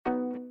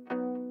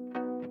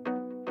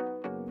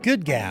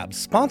Good Gab,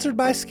 sponsored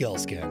by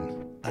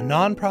Skillskin, a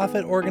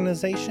nonprofit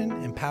organization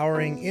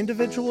empowering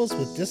individuals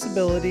with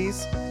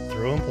disabilities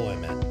through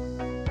employment.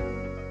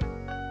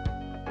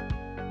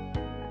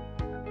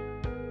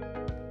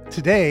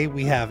 Today,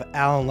 we have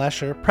Alan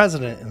Lesher,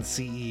 President and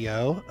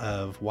CEO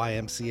of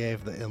YMCA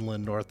of the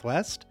Inland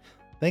Northwest.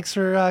 Thanks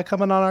for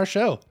coming on our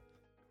show.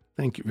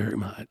 Thank you very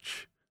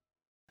much.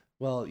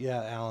 Well,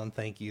 yeah, Alan,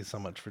 thank you so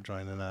much for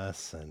joining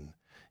us. And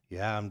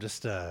yeah,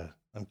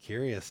 I'm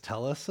curious.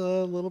 Tell us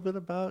a little bit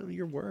about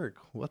your work.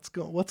 What's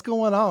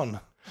going on?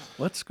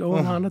 What's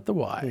going on at the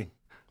Y?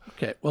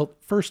 Okay. Well,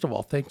 first of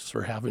all, thanks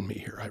for having me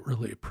here. I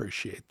really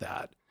appreciate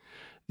that.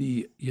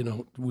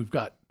 We've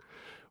got,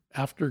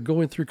 after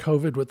going through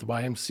COVID with the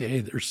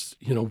YMCA, there's,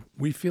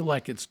 we feel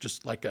like it's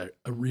just like a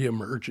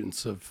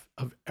reemergence of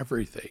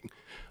everything.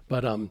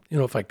 But,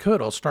 if I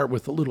could, I'll start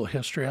with a little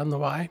history on the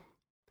Y.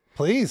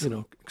 Please.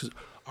 Because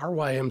our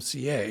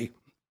YMCA,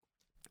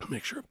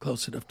 make sure I'm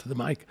close enough to the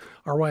mic.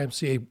 Our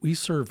YMCA, we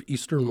serve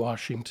Eastern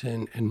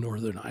Washington and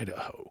Northern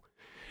Idaho.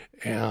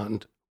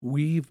 And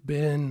we've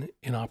been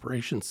in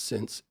operation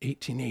since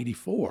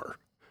 1884.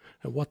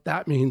 And what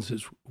that means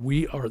is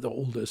we are the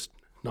oldest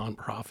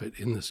nonprofit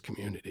in this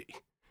community.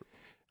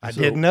 I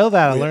didn't know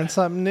that. I learned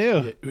something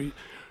new.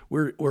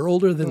 We're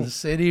older than the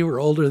city.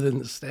 We're older than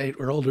the state.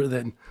 We're older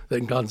than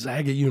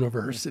Gonzaga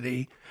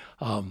University.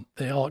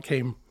 They all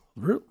came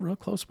real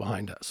close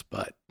behind us,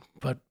 but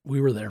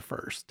we were there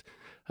first.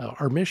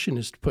 Our mission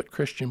is to put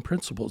Christian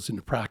principles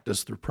into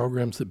practice through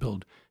programs that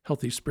build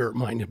healthy spirit,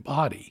 mind, and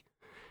body.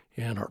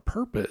 And our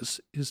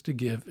purpose is to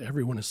give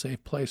everyone a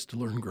safe place to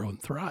learn, grow,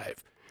 and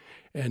thrive.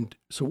 And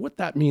so what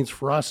that means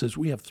for us is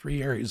we have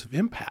three areas of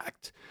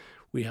impact.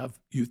 We have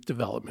youth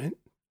development,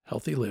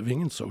 healthy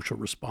living, and social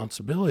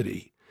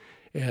responsibility.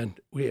 And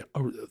we,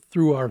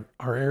 through our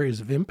areas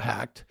of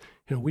impact,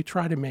 we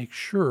try to make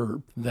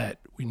sure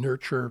that we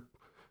nurture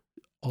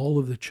all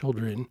of the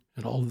children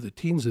and all of the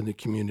teens in the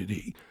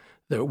community,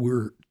 that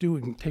we're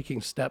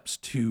taking steps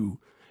to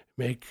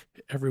make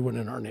everyone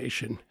in our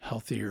nation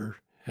healthier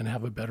and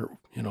have a better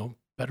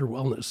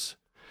wellness.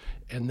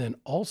 And then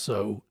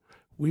also,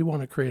 we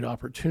want to create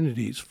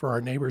opportunities for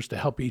our neighbors to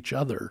help each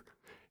other.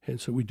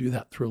 And so we do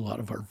that through a lot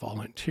of our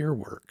volunteer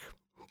work.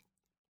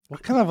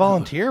 What kind of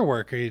volunteer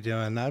work are you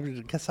doing? I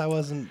guess I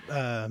wasn't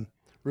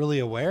really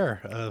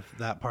aware of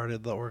that part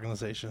of the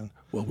organization.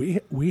 Well,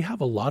 we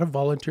have a lot of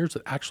volunteers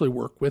that actually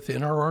work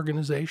within our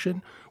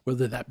organization,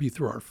 whether that be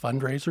through our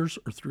fundraisers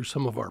or through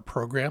some of our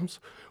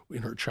programs.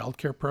 In our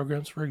childcare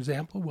programs, for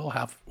example, we'll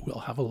have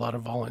a lot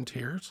of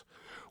volunteers.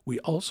 We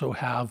also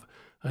have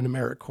an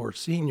AmeriCorps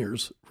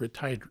Seniors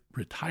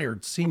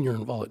retired senior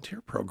and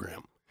volunteer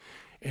program.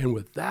 And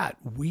with that,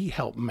 we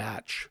help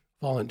match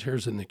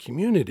volunteers in the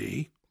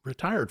community,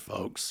 retired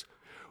folks,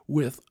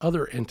 with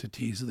other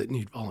entities that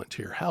need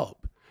volunteer help.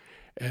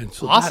 And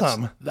so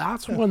awesome.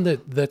 That's one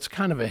that's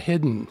kind of a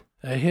hidden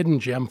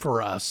gem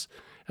for us.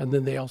 And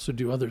then they also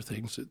do other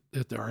things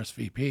at the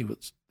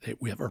RSVP.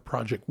 We have our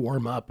Project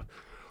Warm Up,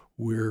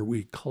 where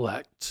we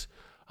collect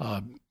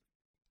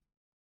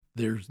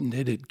there's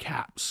knitted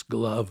caps,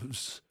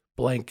 gloves,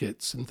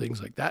 blankets, and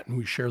things like that, and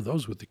we share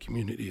those with the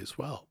community as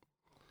well.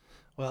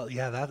 Well,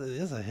 yeah, that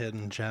is a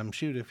hidden gem.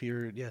 Shoot, if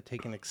you're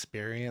taking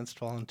experienced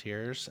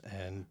volunteers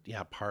and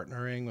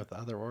partnering with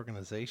other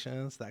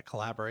organizations, that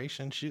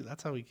collaboration, shoot,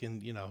 that's how we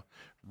can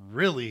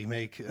really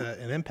make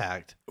an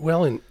impact.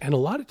 Well, and a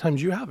lot of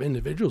times you have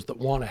individuals that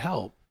want to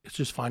help. It's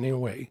just finding a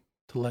way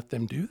to let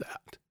them do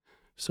that.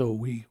 So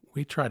we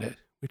try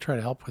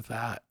to help with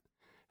that.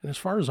 And as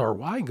far as our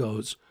Y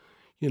goes,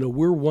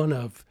 we're one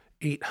of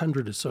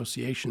 800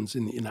 associations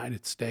in the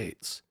United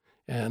States.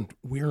 And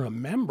we're a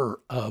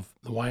member of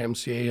the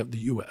YMCA of the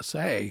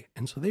USA,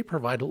 and so they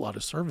provide a lot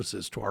of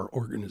services to our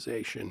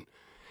organization.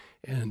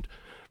 And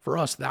for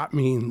us, that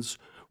means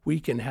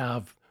we can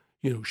have,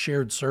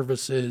 shared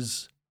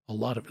services, a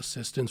lot of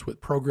assistance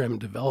with program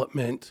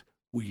development.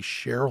 We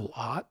share a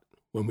lot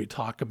when we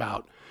talk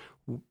about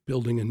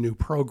building a new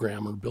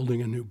program or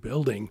building a new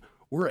building.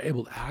 We're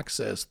able to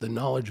access the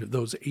knowledge of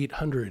those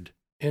 800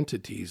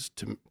 entities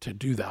to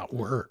do that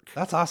work.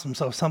 That's awesome.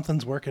 So if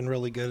something's working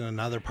really good in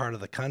another part of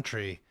the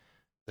country,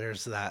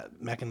 there's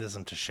that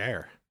mechanism to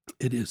share.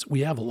 It is. We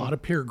have a lot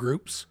of peer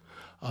groups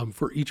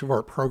for each of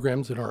our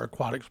programs. In our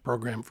aquatics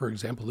program, for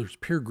example, there's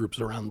peer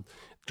groups around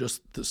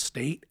just the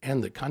state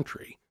and the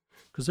country,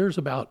 because there's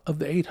of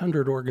the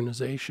 800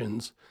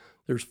 organizations,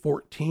 there's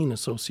 14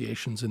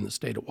 associations in the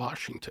state of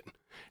Washington.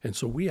 And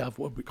so we have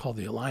what we call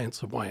the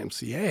Alliance of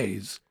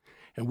YMCAs.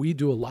 And we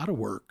do a lot of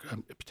work,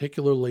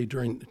 particularly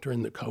during the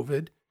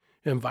COVID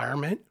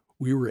environment.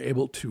 We were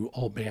able to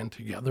all band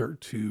together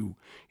to,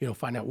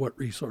 find out what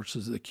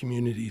resources the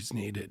communities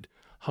needed.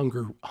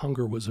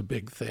 Hunger was a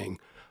big thing.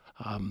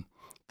 The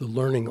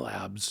learning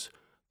labs,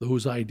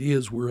 those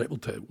ideas,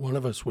 one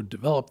of us would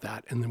develop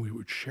that, and then we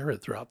would share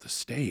it throughout the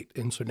state.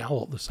 And so now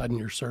all of a sudden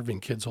you're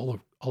serving kids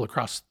all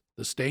across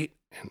the state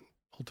and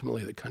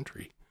ultimately the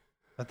country.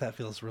 But that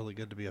feels really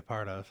good to be a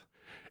part of.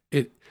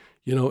 it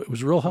it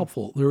was real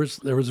helpful. There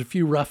was a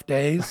few rough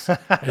days,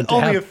 and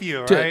Only a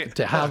few, right?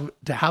 To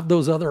have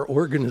those other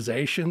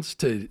organizations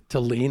to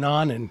lean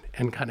on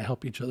and kind of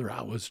help each other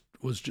out was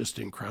just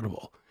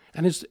incredible.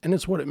 And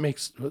it's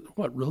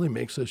what really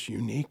makes us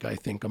unique, I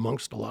think,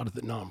 amongst a lot of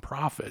the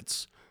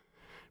nonprofits,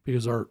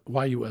 because our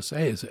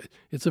YUSA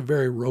it's a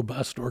very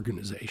robust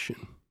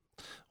organization.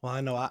 Well,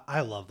 I know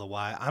I love the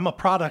Y. I'm a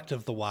product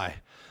of the Y,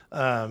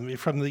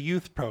 from the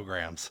youth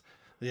programs.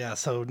 Yeah,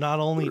 so not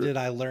only did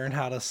I learn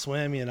how to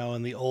swim,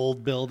 in the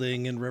old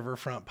building in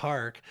Riverfront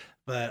Park,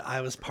 but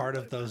I was part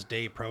of those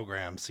day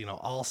programs,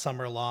 all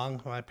summer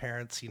long. My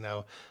parents,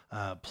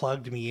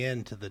 plugged me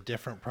into the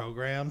different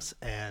programs,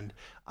 and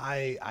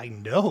I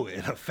know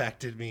it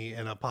affected me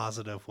in a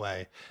positive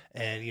way.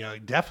 And,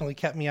 it definitely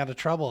kept me out of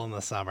trouble in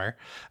the summer,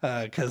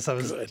 because I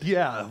was, Good.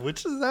 yeah,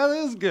 that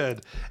is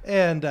good.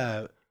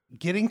 And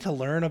getting to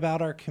learn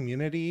about our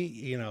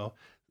community,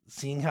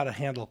 seeing how to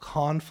handle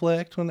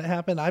conflict when it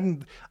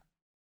happened.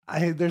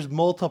 There's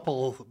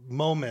multiple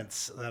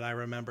moments that I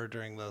remember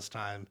during those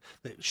times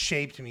that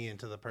shaped me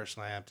into the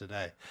person I am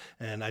today.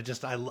 And I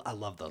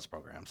love those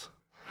programs.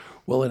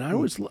 Well, and I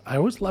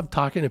always love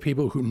talking to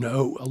people who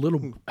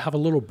have a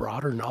little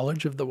broader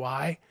knowledge of the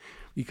Y,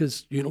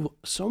 because,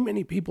 so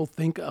many people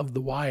think of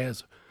the Y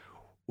as,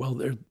 well,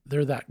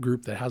 they're that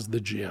group that has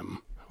the gym,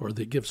 or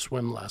they give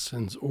swim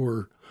lessons,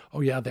 or,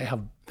 oh yeah, they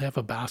have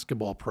a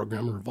basketball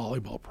program or a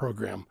volleyball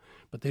program,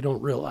 but they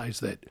don't realize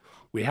that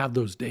we have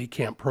those day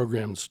camp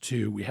programs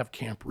too. We have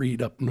Camp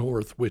Reed up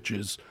north, which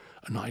is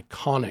an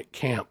iconic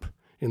camp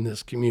in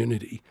this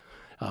community.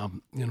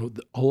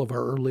 All of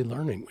our early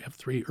learning, we have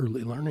 3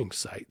 early learning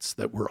sites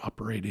that we're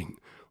operating.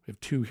 We have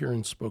 2 here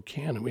in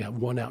Spokane, and we have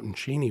 1 out in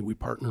Cheney. We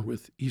partner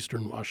with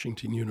Eastern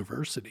Washington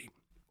University.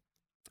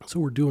 So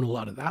we're doing a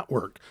lot of that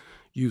work.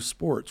 Youth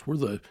sports, we're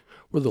the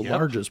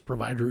largest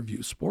provider of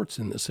youth sports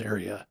in this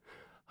area.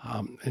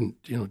 And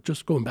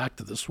just going back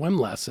to the swim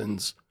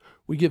lessons,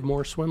 we give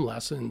more swim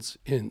lessons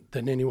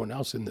than anyone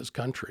else in this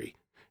country.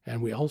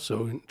 And we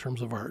also, in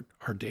terms of our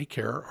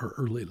daycare, our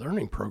early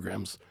learning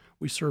programs,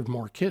 we serve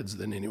more kids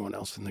than anyone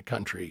else in the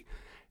country.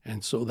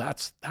 And so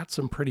that's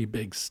some pretty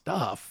big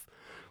stuff.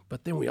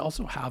 But then we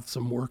also have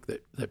some work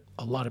that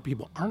a lot of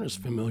people aren't as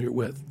familiar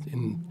with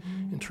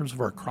in terms of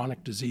our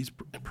chronic disease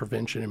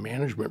prevention and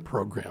management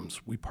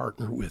programs. We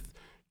partner with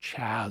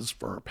CHAZ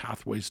for our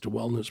Pathways to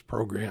Wellness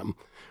program.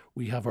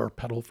 We have our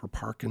Pedal for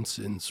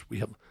Parkinson's. We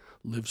have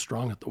Live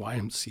Strong at the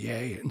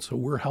YMCA. And so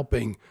we're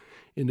helping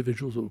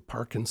individuals with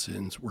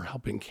Parkinson's. We're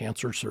helping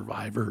cancer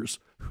survivors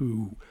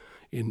who,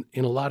 in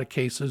a lot of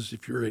cases,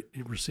 if you're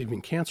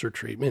receiving cancer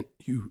treatment,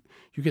 you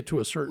get to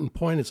a certain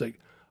point, it's like,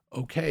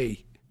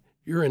 okay,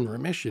 you're in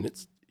remission.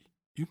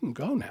 You can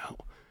go now.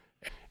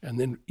 And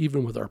then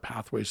even with our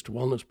Pathways to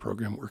Wellness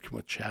program, working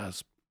with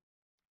CHAZ,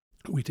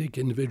 we take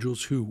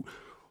individuals who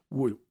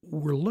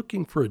we're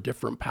looking for a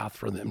different path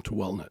for them to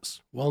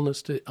wellness.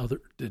 Wellness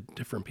to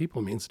different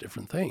people means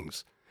different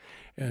things.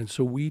 And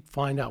so we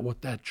find out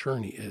what that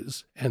journey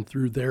is. And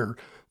through their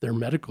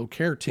medical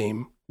care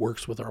team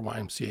works with our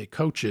YMCA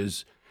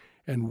coaches,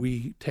 and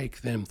we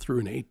take them through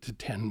an 8 to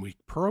 10 week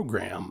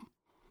program.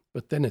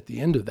 But then at the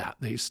end of that,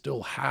 they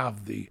still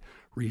have the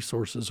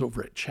resources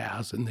over at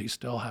CHAZ, and they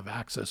still have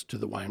access to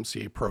the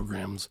YMCA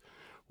programs.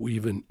 We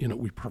even,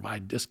 we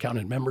provide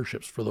discounted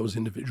memberships for those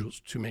individuals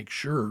to make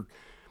sure,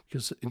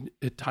 because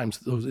at times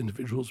those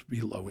individuals be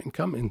low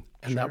income, and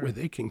Sure. that way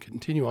they can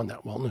continue on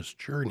that wellness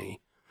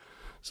journey.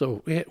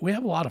 So we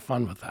have a lot of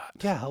fun with that.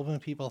 Yeah, helping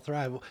people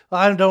thrive. Well,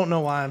 I don't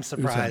know why I'm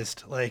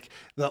surprised. Like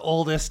the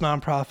oldest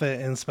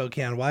nonprofit in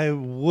Spokane, why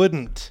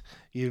wouldn't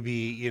you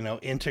be,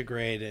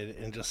 integrated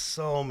in just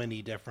so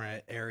many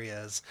different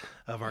areas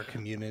of our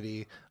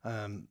community?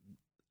 I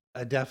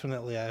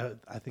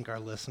think our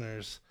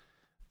listeners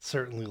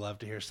certainly love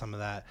to hear some of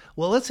that.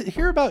 Well, let's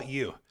hear about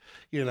you.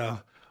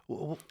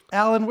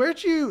 Alan,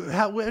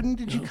 when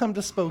did you come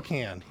to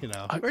Spokane?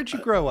 Where'd you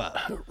grow up?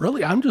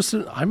 Really, I'm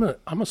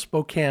a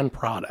Spokane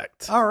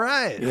product. All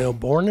right.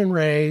 Born and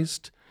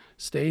raised,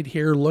 stayed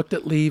here, looked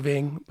at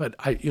leaving, but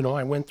I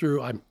went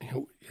through,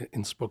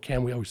 in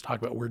Spokane, we always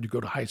talk about where to go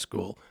to high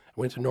school. I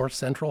went to North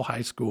Central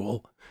High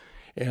School,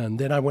 and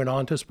then I went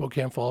on to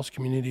Spokane Falls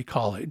Community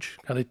College,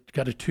 got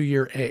a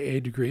 2-year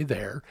AA degree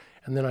there,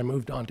 and then I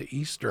moved on to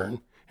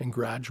Eastern and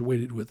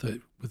graduated with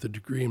a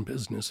degree in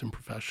business and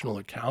professional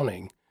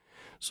accounting.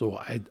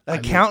 So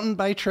accountant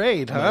by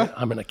trade, huh?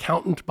 I'm an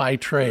accountant by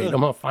trade.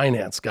 I'm a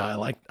finance guy.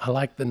 I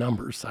like the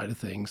numbers side of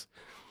things.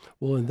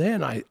 Well, and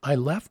then I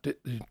left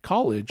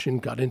college and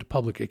got into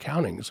public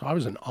accounting. So I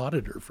was an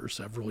auditor for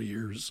several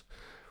years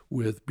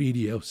with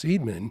BDO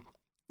Seidman,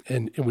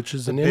 which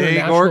is an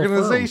international big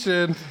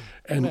organization.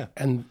 Firm.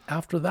 And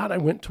after that, I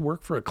went to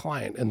work for a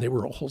client, and they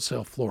were a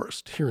wholesale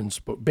florist here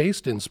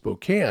based in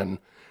Spokane,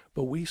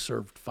 but we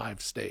served 5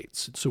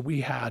 states. So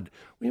we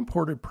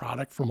imported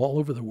product from all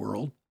over the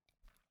world.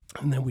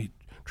 And then we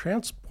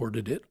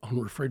transported it on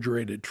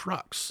refrigerated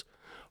trucks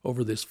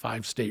over this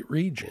 5-state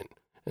region.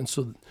 And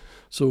so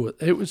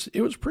it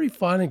was pretty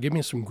fun and gave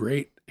me some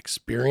great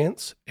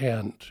experience,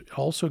 and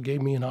also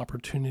gave me an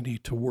opportunity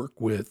to work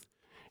with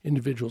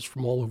individuals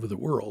from all over the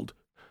world,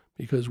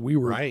 because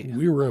Right.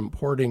 we were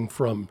importing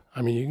from,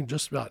 I mean, you can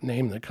just about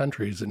name the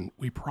countries, and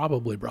we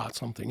probably brought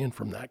something in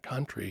from that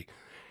country.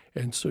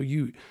 And so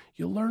you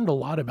learned a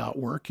lot about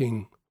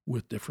working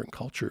with different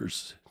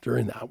cultures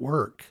during that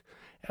work.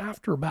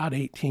 After about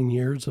 18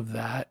 years of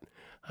that,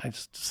 I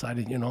just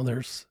decided,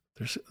 there's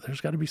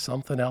got to be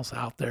something else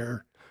out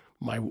there.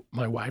 My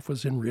wife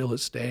was in real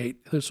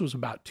estate. This was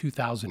about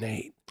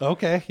 2008.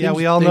 Okay. Yeah,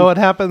 we all know what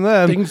happened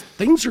then.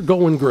 Things are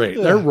going great.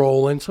 They're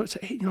rolling. So I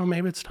said, hey,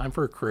 maybe it's time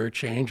for a career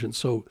change. And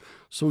so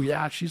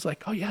yeah, she's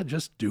like, oh yeah,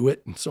 just do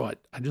it. And so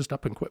I just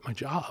up and quit my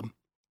job.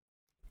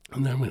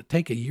 And then I'm going to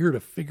take a year to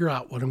figure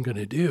out what I'm going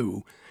to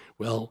do.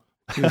 Well,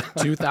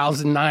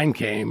 2009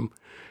 came.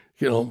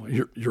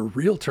 Your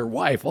realtor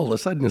wife all of a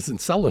sudden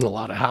isn't selling a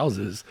lot of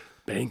houses.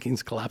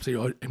 Banking's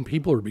collapsing, and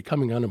people are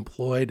becoming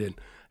unemployed.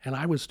 And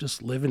I was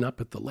just living up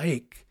at the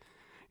lake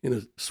in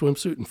a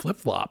swimsuit and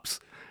flip-flops.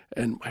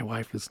 And my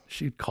wife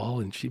she'd call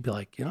and she'd be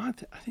like, I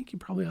think you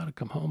probably ought to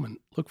come home and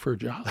look for a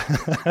job.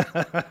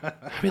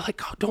 I'd be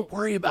like, oh, don't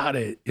worry about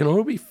it.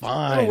 It'll be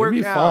fine. It'll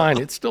be fine.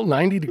 It's still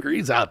 90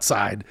 degrees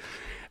outside.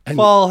 And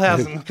fall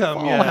hasn't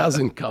come yet. Fall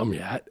hasn't come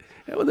yet.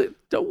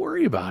 Don't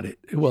worry about it.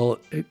 Well,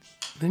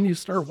 then you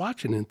start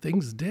watching, and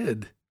things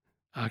did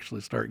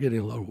actually start getting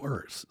a little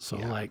worse. So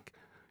I'm like,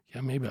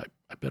 yeah, maybe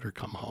I better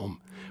come home.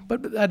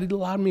 But that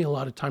allowed me a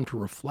lot of time to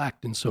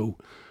reflect. And so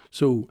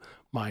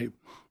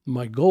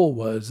my goal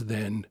was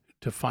then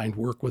to find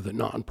work with a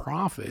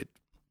nonprofit.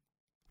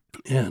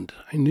 And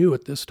I knew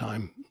at this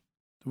time,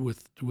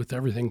 with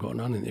everything going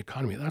on in the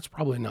economy, that's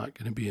probably not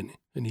going to be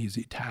an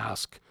easy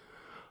task.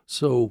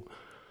 So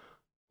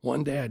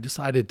one day I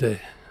decided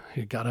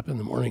I got up in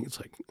the morning. It's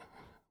like,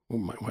 well,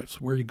 my wife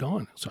said, where are you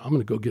going? So I'm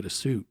going to go get a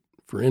suit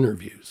for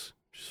interviews.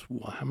 She said,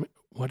 well,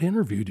 what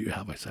interview do you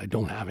have? I said, I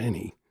don't have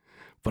any,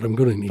 but I'm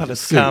going to need a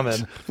suit.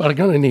 Coming. But I'm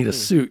going to need a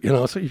suit,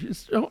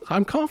 So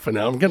I'm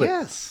confident I'm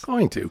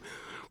going to.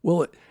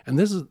 Well, and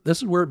this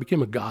is where it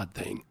became a God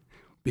thing,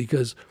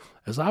 because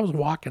as I was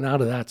walking out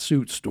of that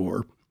suit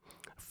store,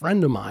 a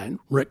friend of mine,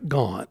 Rick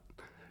Gaunt,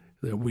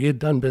 that we had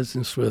done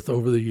business with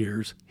over the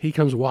years, he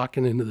comes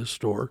walking into the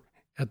store.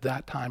 At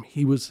that time,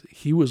 he was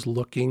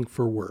looking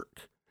for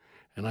work.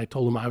 And I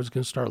told him I was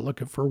going to start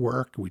looking for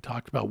work. We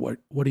talked about what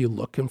are you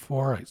looking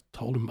for? I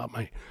told him about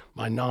my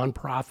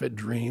nonprofit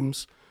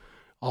dreams.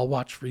 I'll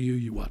watch for you,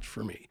 you watch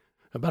for me.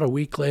 About a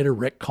week later,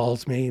 Rick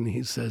calls me and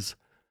he says,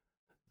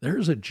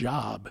 there's a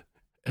job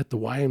at the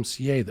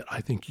YMCA that I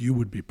think you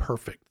would be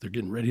perfect. They're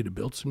getting ready to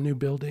build some new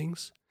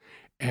buildings,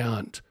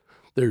 and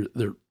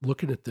they're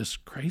looking at this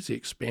crazy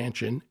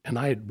expansion. And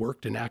I had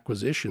worked in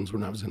acquisitions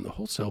when I was in the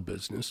wholesale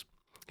business.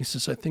 He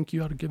says, I think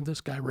you ought to give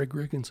this guy, Rick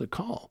Riggins, a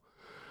call.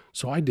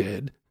 So I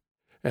did.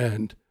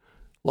 And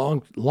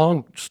long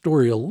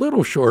story, a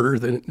little shorter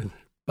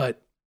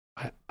but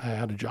I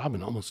had a job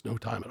in almost no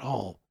time at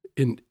all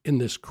in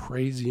this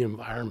crazy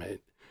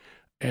environment.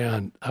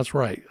 And that's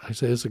right. I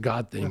say it's a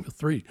God thing.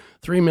 3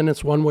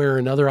 minutes one way or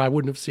another, I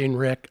wouldn't have seen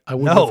Rick. I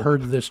wouldn't have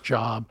heard of this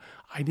job.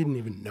 I didn't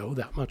even know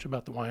that much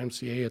about the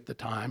YMCA at the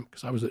time,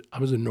 because I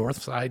was a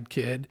North Side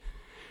kid,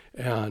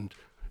 and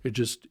it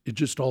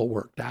just all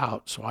worked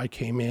out. So I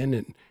came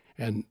in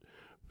and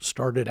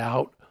started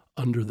out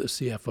under the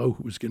CFO,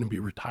 who was going to be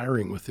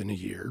retiring within a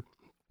year.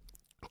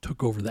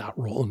 Took over that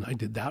role, and I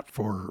did that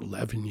for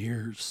 11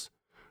 years,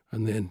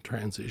 and then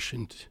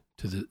transitioned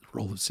to the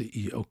role of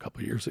CEO a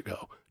couple of years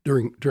ago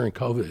during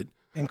COVID.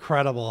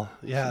 Incredible.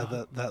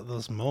 Yeah,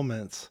 those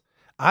moments.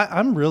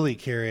 I'm really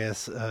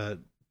curious to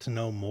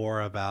know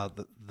more about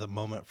the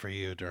moment for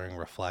you during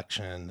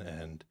reflection,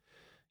 and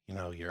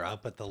you're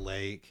up at the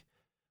lake.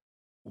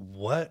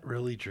 What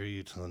really drew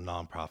you to the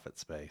nonprofit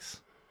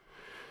space?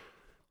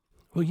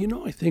 Well,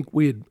 I think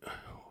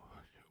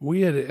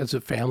we had as a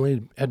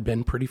family had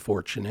been pretty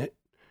fortunate,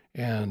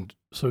 and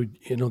so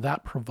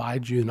that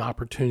provides you an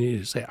opportunity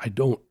to say, I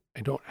don't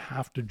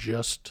have to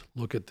just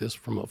look at this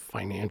from a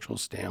financial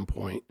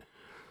standpoint.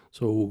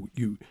 So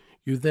you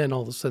then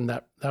all of a sudden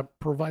that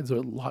provides a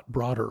lot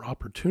broader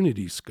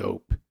opportunity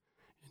scope.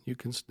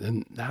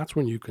 And that's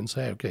when you can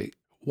say, okay,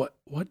 what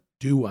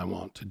do I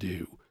want to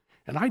do?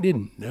 And I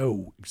didn't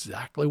know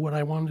exactly what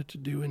I wanted to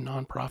do in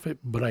nonprofit,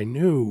 but I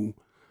knew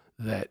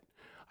that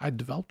I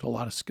developed a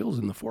lot of skills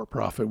in the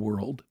for-profit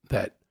world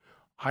that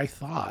I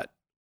thought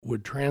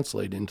would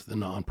translate into the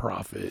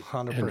nonprofit.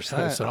 100%. And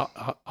I said,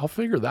 I'll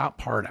figure that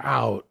part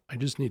out. I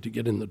just need to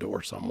get in the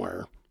door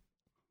somewhere.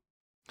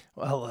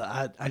 Well,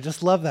 I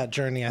just love that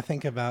journey. I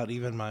think about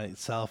even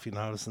myself,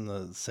 I was in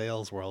the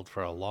sales world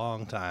for a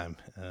long time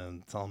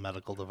and selling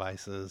medical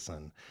devices.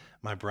 And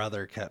my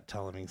brother kept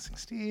telling me,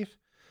 Steve,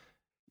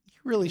 you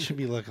really should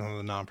be looking at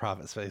the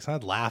nonprofit space. And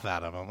I'd laugh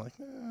at him. I'm like,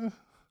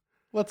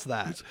 what's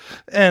that?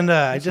 And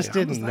I just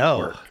didn't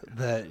know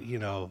that,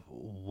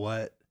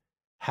 what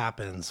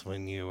happens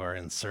when you are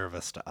in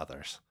service to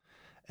others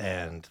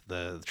and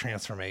the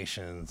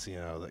transformations,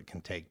 that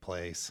can take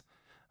place.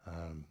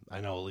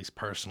 I know at least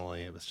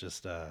personally, it was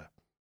just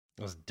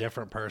it was a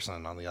different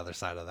person on the other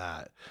side of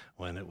that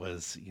when it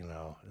was,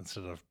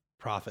 instead of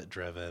profit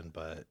driven,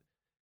 but,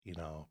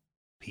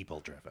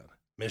 people driven,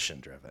 mission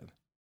driven.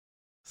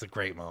 It's a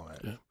great moment.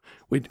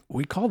 Yeah.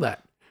 We call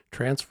that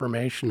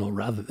transformational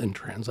rather than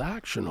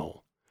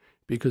transactional,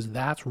 because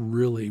that's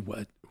really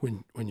what,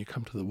 when you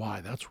come to the why,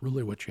 that's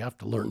really what you have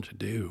to learn to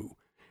do.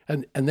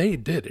 And they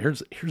did.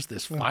 Here's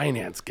this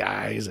finance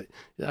guy, he's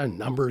a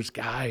numbers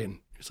guy, and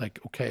he's like,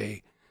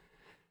 okay,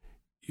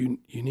 you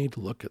need to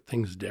look at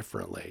things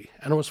differently.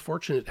 And I was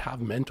fortunate to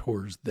have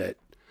mentors that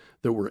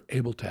were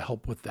able to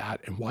help with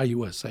that. And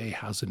YWCA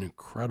has an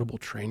incredible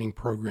training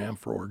program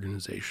for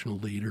organizational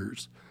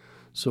leaders.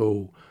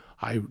 So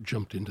I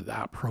jumped into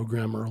that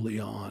program early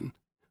on.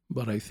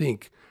 But I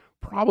think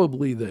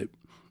probably the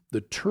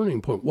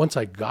turning point, once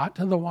I got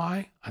to the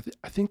why,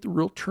 I think the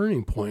real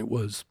turning point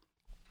was,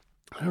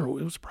 I don't know,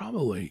 it was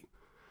probably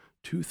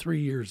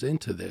 2-3 years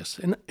into this.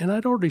 And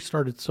I'd already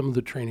started some of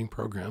the training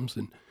programs,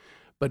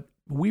 but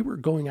we were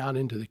going out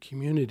into the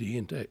community,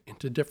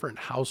 into different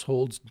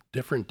households,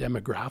 different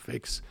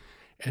demographics,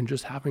 and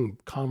just having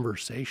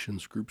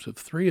conversations, groups of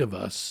 3 of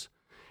us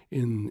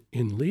in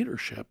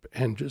leadership,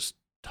 and just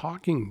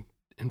talking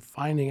and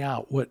finding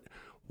out what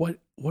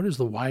does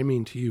the why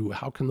mean to you?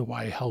 How can the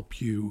why help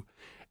you?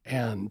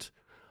 And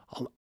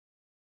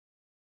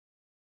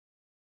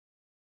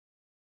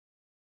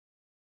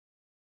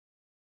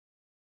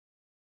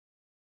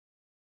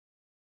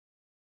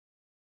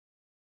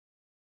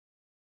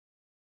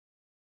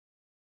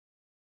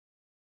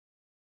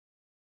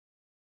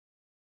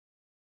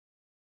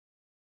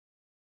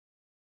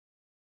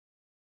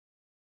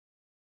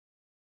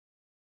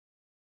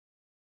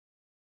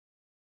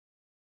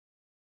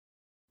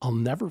I'll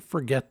never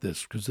forget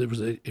this, because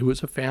it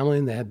was a family,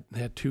 and they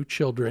had 2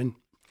 children,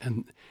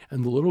 and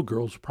the little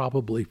girl's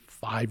probably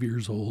 5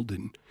 years old,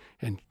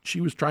 and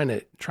she was trying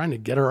to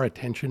get our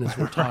attention as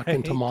we're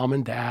talking to mom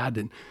and dad,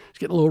 and she's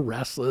getting a little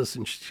restless,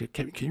 and she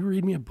can you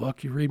read me a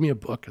book? You read me a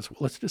book? I said,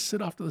 well, let's just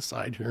sit off to the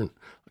side here and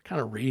kind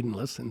of read and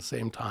listen at the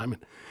same time.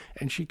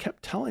 And she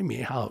kept telling me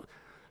how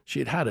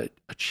she had a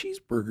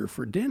cheeseburger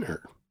for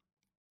dinner.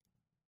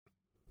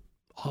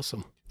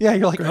 Awesome. Yeah,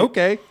 you're like, great.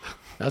 Okay.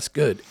 That's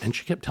good. And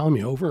she kept telling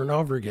me over and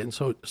over again.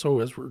 So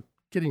as we're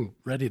getting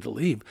ready to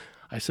leave,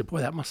 I said, boy,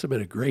 that must have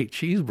been a great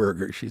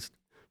cheeseburger.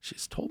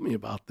 She's told me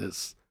about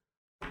this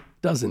a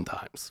dozen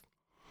times.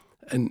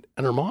 And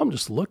her mom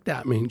just looked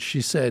at me and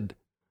she said,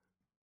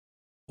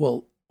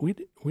 well, we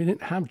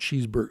didn't have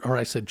cheeseburger. Or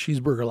I said,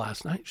 cheeseburger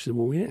last night. She said,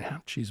 well, we didn't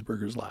have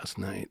cheeseburgers last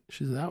night.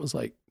 She said, that was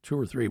like 2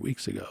 or 3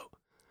 weeks ago.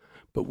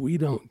 But we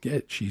don't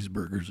get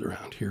cheeseburgers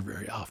around here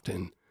very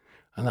often.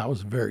 And that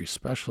was very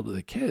special to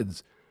the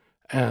kids.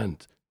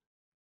 And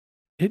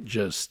it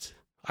just,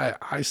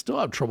 I still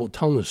have trouble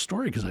telling this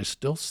story, because I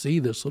still see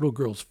this little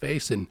girl's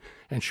face, and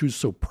she was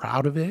so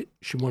proud of it.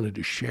 She wanted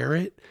to share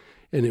it.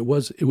 And it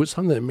was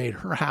something that made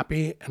her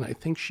happy. And I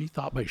think she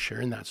thought by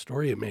sharing that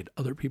story, it made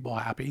other people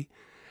happy.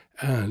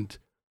 And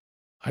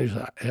I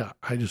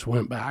just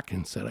went back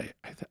and said,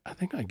 I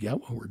think I get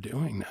what we're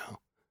doing now.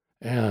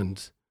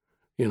 And,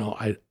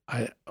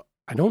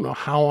 I don't know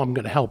how I'm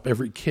going to help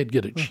every kid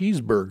get a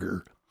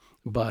cheeseburger,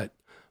 but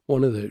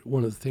one of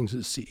the things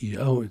as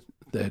CEO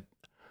that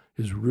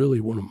is really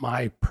one of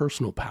my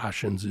personal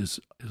passions is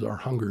our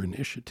hunger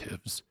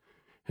initiatives.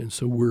 And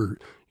so we're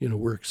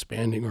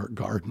expanding our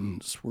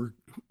gardens. We're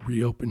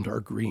reopened our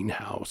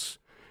greenhouse,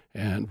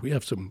 and we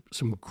have some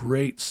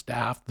great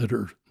staff that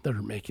are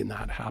making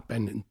that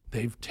happen. And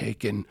they've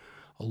taken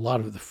a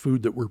lot of the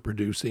food that we're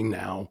producing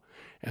now,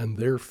 and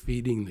they're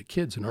feeding the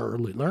kids in our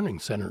early learning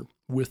center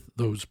with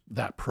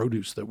that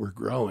produce that we're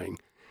growing.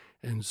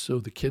 And so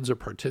the kids are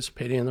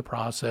participating in the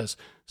process,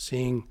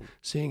 seeing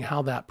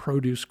how that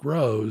produce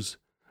grows,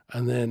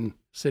 and then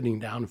sitting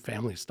down in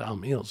family style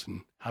meals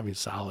and having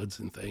salads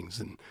and things.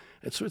 And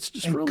so it's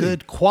just really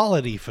good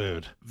quality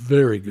food.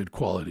 Very good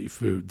quality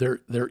food.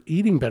 They're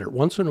eating better.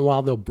 Once in a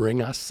while, they'll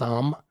bring us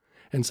some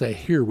and say,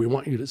 here, we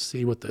want you to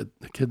see what the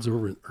kids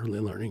over early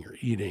learning are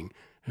eating.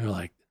 And they're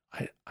like,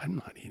 I'm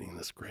not eating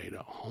this great at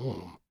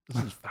home.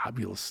 This is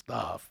fabulous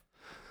stuff.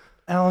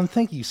 Alan,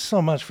 thank you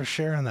so much for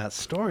sharing that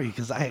story,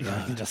 because I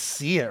can just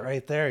see it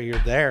right there. You're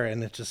there,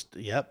 and it just,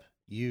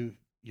 you're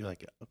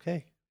like,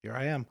 okay, here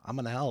I am. I'm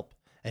going to help.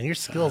 And your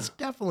skills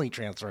definitely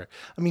transfer.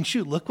 I mean,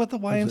 shoot, look what the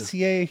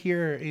YMCA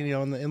here,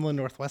 in the Inland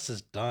Northwest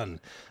has done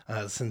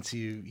since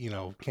you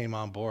came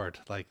on board.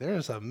 Like,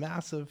 there's a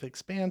massive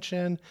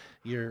expansion.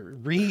 Your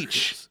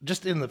reach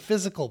just in the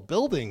physical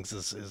buildings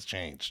is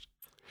changed.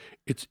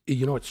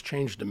 It's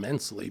changed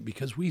immensely,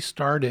 because we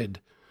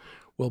started,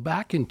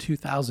 back in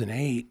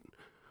 2008,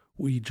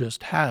 we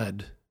just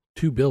had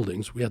 2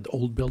 buildings. We had the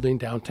old building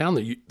downtown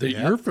that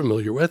you're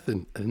familiar with,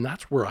 and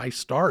that's where I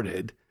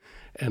started.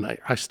 And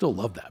I still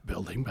love that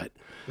building, but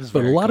a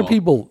lot of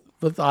people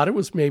thought it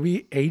was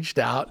maybe aged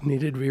out,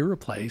 needed to be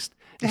replaced.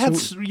 It had,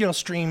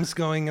 streams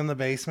going in the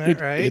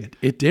basement, right?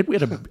 It did. We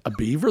had a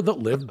beaver that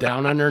lived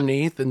down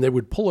underneath, and they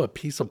would pull a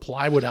piece of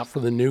plywood out for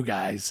the new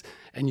guys,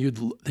 and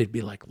they'd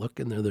be like, "Look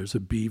in there, there's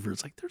a beaver."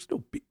 It's like, "There's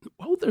no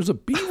oh, there's a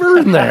beaver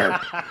in there."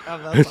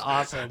 That's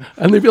awesome.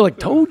 And they'd be like,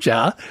 "Told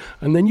ya."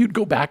 And then you'd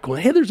go back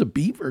going, "Hey, there's a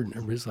beaver," and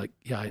everybody's like,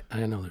 "Yeah,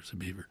 I know there's a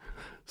beaver."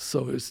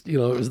 So it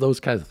was those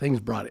kinds of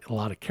things brought a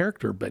lot of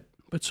character, but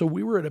so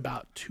we were at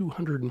about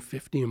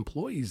 250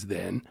 employees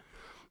then.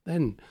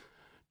 Then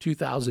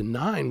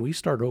 2009, we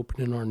started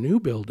opening our new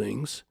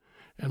buildings,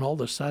 and all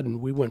of a sudden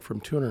we went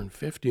from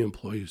 250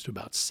 employees to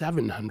about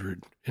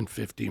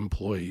 750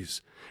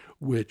 employees,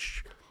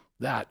 which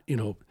that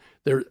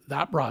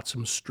brought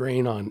some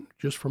strain on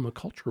just from a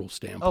cultural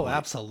standpoint. Oh,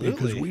 absolutely.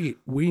 Because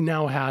we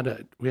now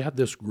had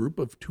this group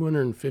of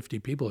 250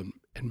 people,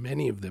 and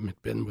many of them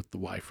had been with the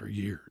Y for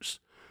years.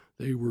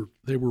 They were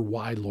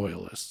Y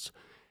loyalists.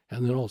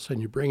 And then all of a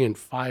sudden you bring in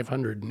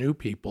 500 new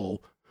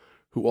people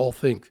who all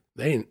think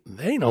they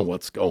know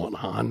what's going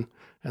on.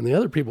 And the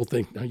other people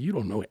think, no, you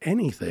don't know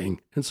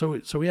anything. And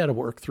so we had to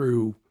work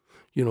through,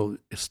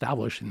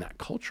 establishing that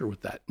culture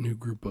with that new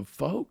group of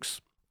folks.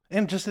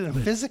 And just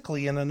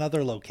physically in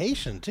another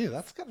location too.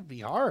 That's got to be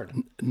hard.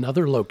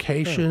 Another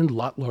location, a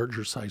lot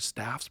larger size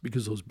staffs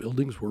because those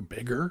buildings were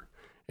bigger.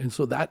 And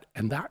so that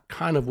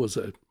kind of was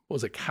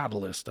a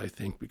catalyst, I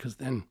think, because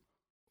then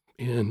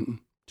in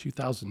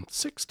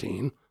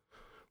 2016,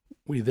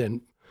 we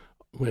then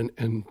went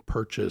and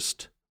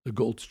purchased the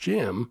Gold's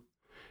Gym.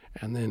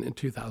 And then in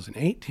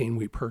 2018,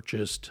 we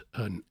purchased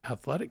an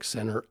athletic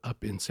center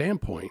up in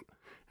Sandpoint.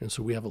 And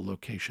so we have a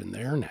location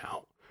there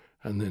now.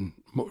 And then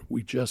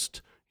we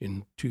just,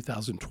 in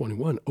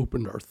 2021,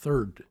 opened our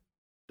third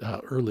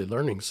early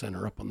learning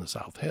center up on the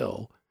South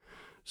Hill.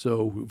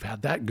 So we've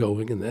had that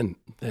going. And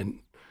then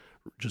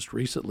just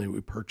recently,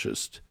 we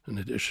purchased an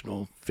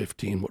additional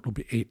what will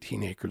be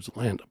 18 acres of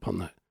land up on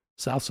the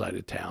south side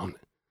of town,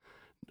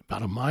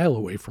 about a mile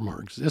away from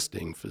our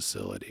existing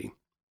facility.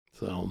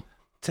 So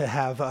to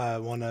have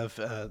one of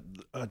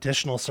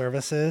additional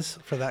services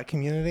for that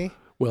community?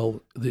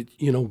 Well,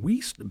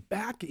 we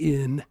back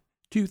in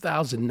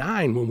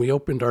 2009 when we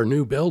opened our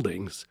new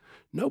buildings,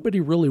 nobody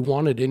really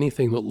wanted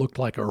anything that looked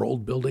like our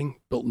old building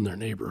built in their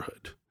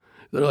neighborhood.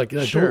 They're like,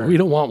 sure, we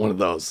don't want one of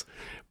those.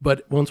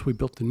 But once we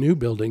built the new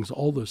buildings,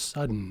 all of a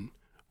sudden,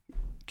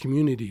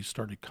 communities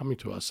started coming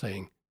to us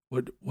saying,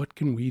 "What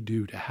can we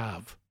do to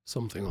have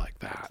something like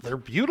that?" They're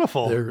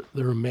beautiful.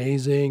 They're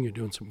amazing. You're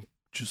doing some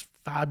just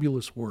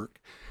fabulous work.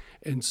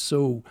 And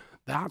so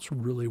that's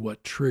really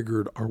what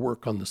triggered our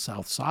work on the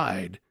South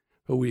Side.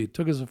 But it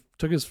took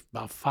us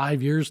about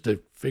 5 years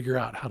to figure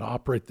out how to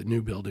operate the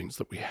new buildings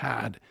that we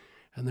had.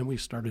 And then we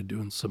started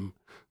doing some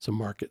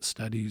market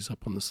studies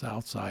up on the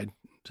South Side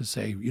to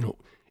say,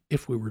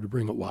 if we were to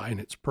bring a Y and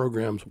its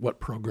programs, what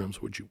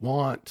programs would you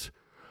want?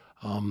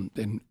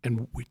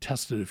 And we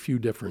tested a few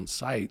different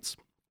sites,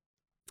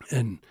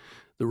 and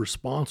the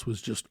response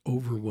was just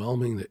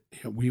overwhelming that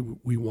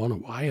we want a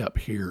Y up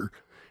here.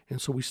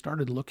 And so we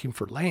started looking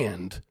for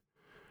land.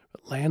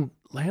 Land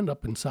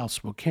up in South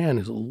Spokane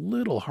is a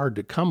little hard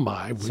to come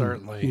by.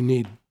 Certainly. You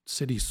need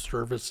city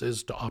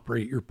services to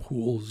operate your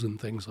pools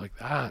and things like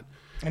that.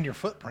 And your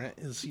footprint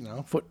is, it's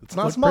not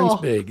footprint's small.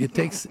 Big. It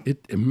takes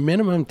a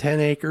minimum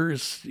 10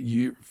 acres.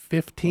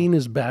 15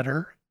 is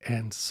better.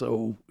 And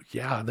so,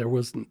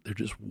 there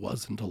just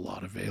wasn't a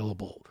lot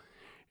available.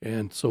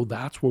 And so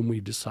that's when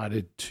we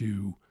decided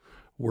to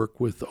work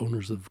with the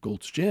owners of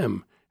Gold's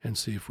Gym and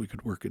see if we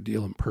could work a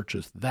deal and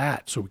purchase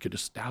that so we could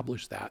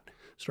establish that.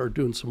 Start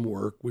doing some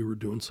work. We were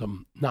doing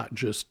some, not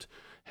just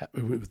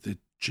with the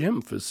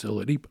gym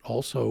facility, but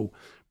also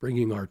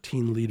bringing our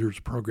teen leaders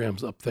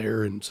programs up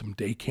there and some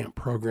day camp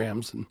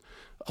programs and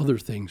other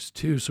things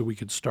too, so we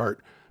could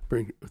start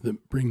bring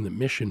the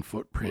mission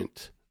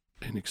footprint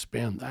and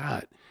expand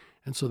that.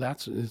 And so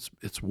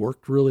it's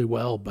worked really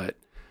well, but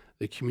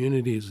the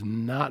community has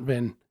not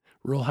been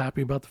real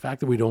happy about the fact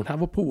that we don't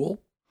have a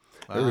pool.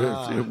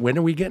 When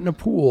are we getting a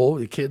pool?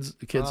 The kids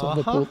love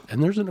a pool,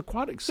 and there's an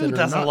aquatic center. Who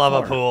doesn't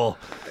love a pool?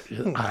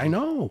 I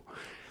know.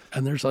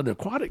 And there's an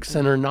aquatic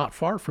center not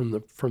far from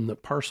the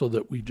parcel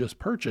that we just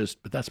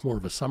purchased, but that's more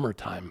of a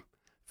summertime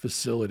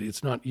facility.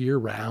 It's not year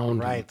round.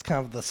 Right. It's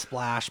kind of the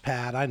splash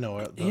pad. I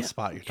know the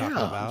spot you're talking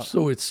about.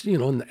 So it's,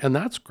 and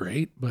that's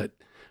great, but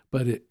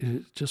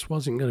it just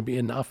wasn't going to be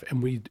enough.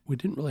 And we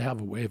didn't really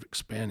have a way of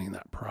expanding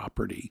that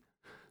property.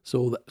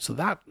 So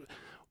that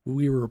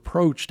we were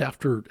approached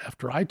after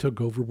I took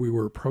over, we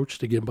were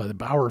approached again by the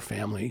Bauer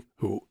family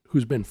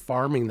who's been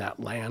farming that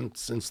land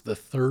since the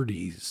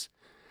 30s.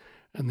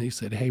 And they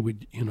said, "Hey,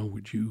 would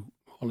you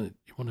want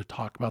to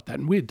talk about that?"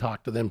 And we had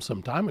talked to them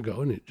some time ago,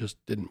 and it just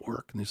didn't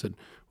work. And they said,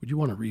 "Would you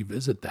want to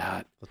revisit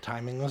that?" The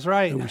timing was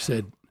right. And we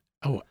said,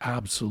 "Oh,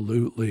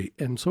 absolutely."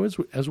 And so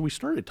as we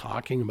started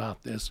talking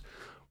about this,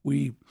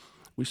 we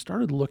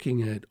started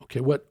looking at,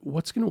 okay,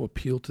 what's going to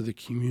appeal to the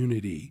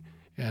community,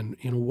 and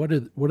what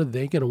are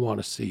they going to want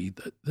to see?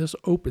 That this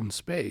open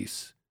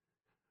space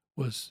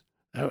was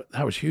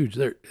that was huge.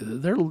 They're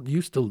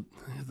used to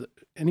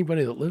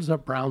anybody that lives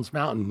up Browns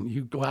Mountain.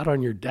 You go out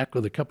on your deck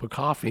with a cup of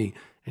coffee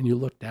and you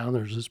look down.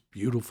 There's this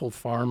beautiful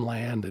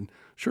farmland, and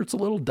sure, it's a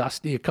little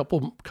dusty a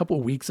couple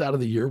weeks out of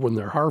the year when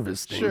they're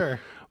harvesting. Sure.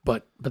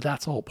 But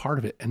that's all part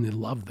of it, and they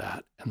love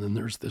that. And then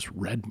there's this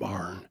red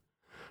barn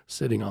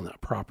sitting on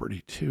that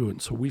property too.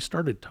 And so we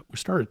started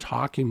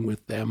talking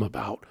with them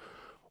about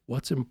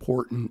what's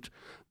important.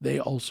 They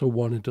also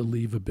wanted to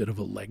leave a bit of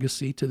a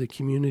legacy to the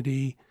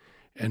community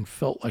and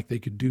felt like they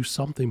could do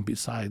something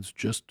besides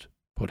just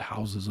put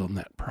houses on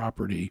that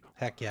property.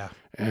 Heck yeah.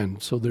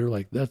 And so they're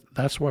like,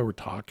 that's why we're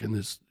talking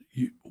this.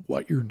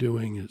 What you're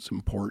doing is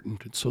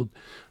important. And so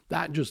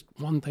that just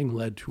one thing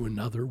led to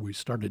another. We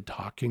started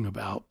talking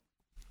about,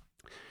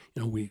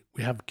 we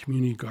have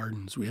community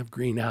gardens, we have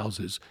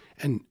greenhouses,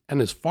 and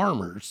as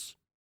farmers,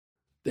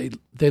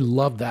 they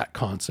love that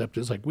concept.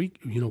 It's like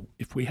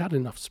if we had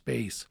enough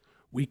space,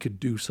 we could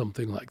do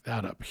something like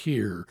that up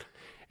here.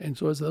 And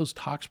so as those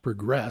talks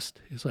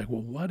progressed, it's like,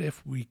 well, what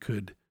if we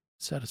could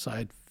set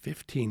aside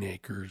 15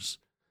 acres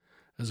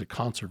as a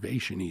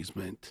conservation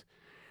easement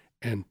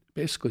and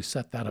basically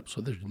set that up so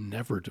there's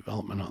never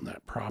development on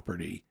that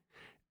property,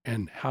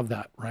 and have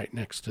that right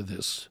next to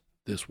this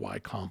Y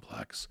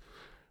complex.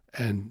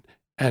 And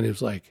it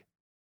was like,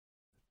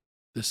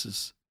 this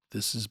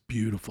is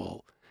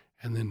beautiful.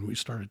 And then we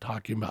started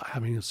talking about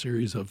having a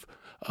series of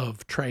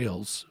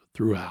trails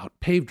throughout,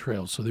 paved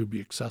trails, so they would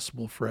be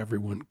accessible for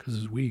everyone.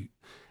 Because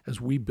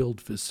as we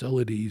build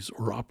facilities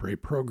or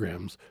operate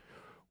programs,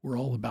 we're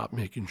all about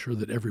making sure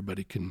that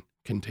everybody can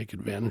take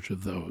advantage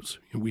of those.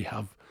 We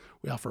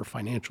offer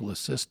financial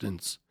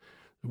assistance.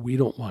 We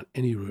don't want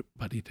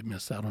anybody to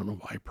miss out on a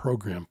Y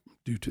program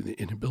due to the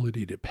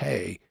inability to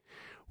pay.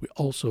 We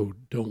also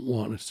don't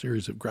want a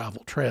series of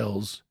gravel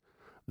trails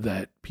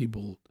that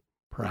people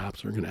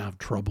perhaps are going to have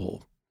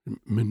trouble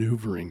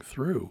maneuvering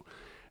through.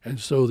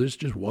 And so there's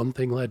just one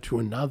thing led to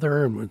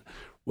another. And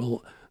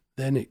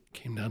then it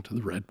came down to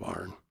the red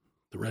barn.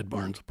 The red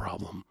barn's a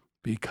problem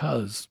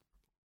because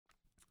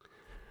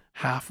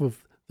half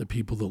of the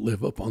people that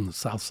live up on the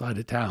south side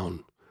of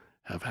town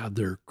have had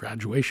their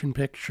graduation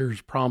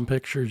pictures, prom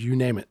pictures, you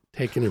name it,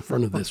 taken in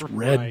front of this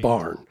red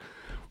barn,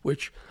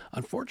 which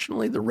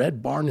unfortunately the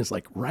red barn is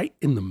like right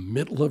in the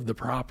middle of the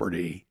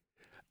property.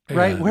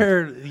 Right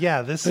where,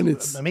 this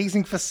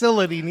amazing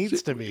facility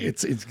needs to be.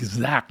 It's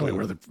exactly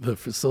where the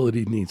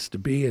facility needs to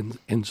be.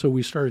 And so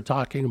we started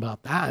talking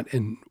about that.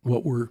 And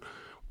what we're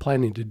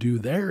planning to do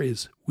there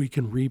is we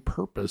can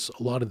repurpose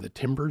a lot of the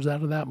timbers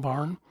out of that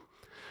barn.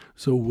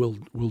 So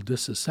we'll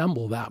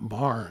disassemble that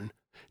barn,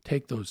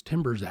 take those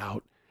timbers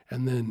out,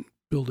 and then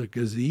build a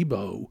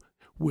gazebo,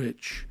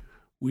 which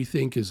we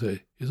think is a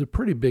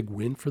pretty big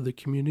win for the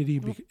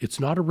community. It's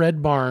not a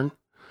red barn,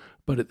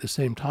 but at the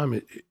same time,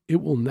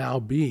 it will now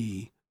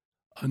be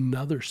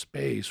another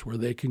space where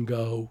they can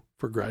go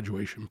for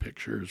graduation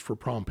pictures, for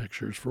prom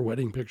pictures, for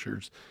wedding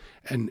pictures,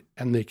 and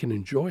they can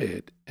enjoy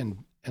it.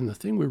 And the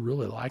thing we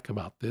really like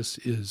about this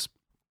is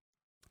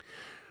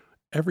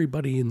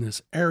everybody in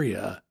this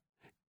area,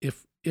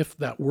 if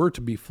that were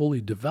to be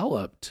fully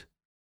developed,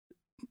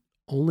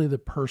 only the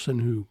person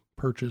who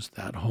purchased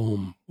that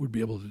home would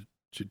be able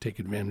to take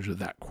advantage of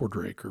that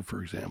quarter acre,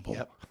 for example.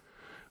 Yep.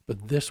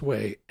 But this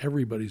way,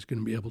 everybody's going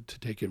to be able to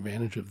take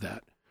advantage of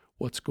that,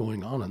 what's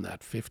going on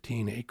that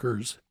 15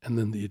 acres, and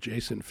then the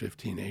adjacent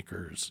 15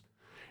 acres.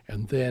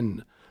 And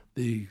then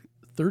the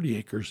 30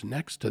 acres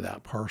next to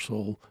that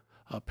parcel,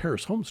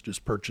 Paris Homes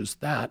just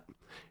purchased that.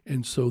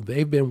 And so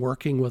they've been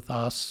working with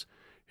us.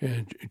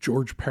 And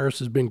George Paris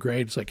has been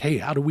great. It's like, hey,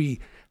 how do we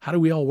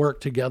all work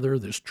together?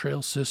 This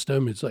trail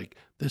system, it's like,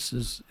 this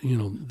is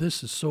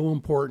so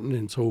important.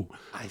 And so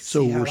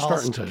we're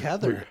starting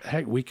to,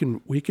 hey, we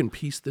can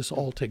piece this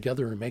all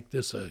together and make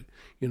this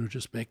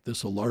make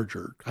this a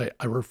larger,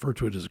 I refer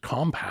to it as a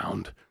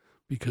compound,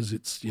 because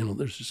it's,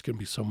 there's just going to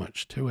be so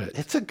much to it.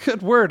 It's a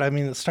good word. I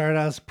mean, it started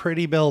as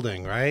pretty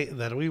building, right?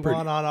 That we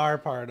want on our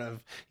part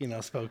of,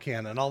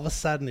 Spokane. And all of a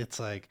sudden it's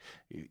like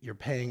you're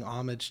paying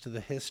homage to the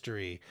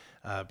history,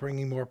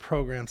 bringing more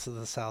programs to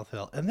the South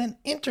Hill, and then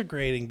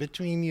integrating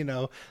between,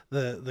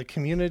 the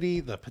community,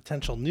 the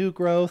potential new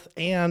growth,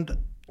 and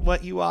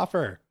what you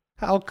offer.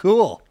 How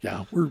cool.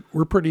 Yeah,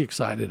 we're pretty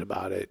excited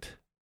about it.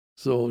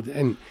 So,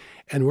 and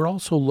we're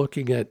also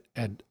looking at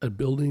a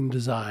building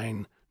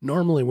design.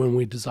 Normally, when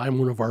we design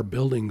one of our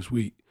buildings,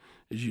 we,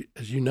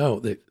 as you know,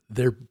 that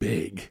they're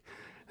big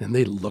and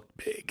they look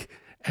big.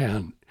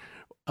 And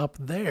up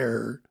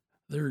there's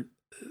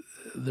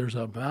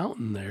a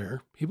mountain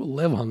there. People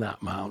live on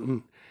that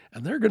mountain,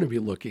 and they're going to be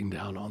looking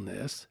down on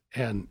this.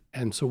 And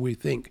so we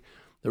think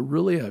that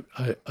really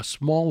a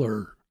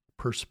smaller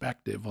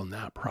perspective on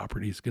that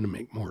property is going to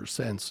make more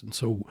sense. And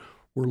so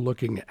we're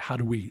looking at how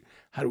do we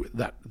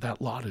that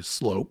lot is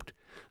sloped.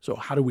 So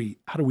how do we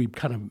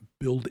kind of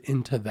build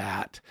into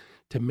that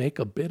to make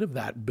a bit of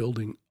that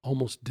building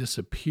almost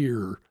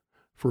disappear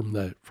from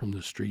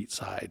the street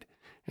side?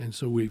 And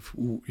so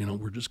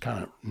we're just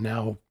kind of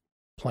now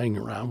playing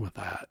around with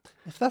that.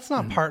 If that's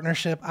not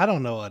partnership, I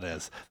don't know what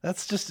is.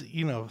 That's just,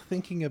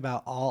 thinking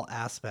about all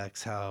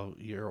aspects, how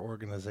your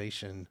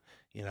organization,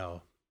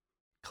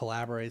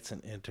 collaborates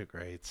and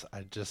integrates.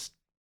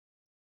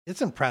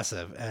 It's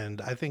impressive.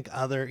 And I think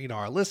other,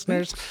 our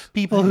listeners,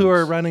 people who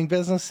are running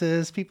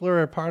businesses, people who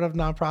are part of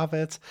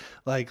nonprofits,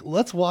 like,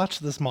 let's watch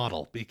this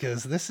model,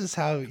 because this is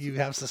how you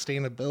have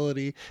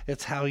sustainability.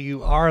 It's how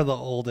you are the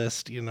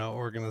oldest,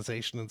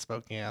 organization in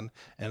Spokane.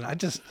 And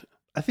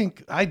I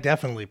think I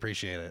definitely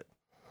appreciate it.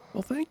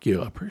 Well, thank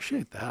you. I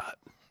appreciate that.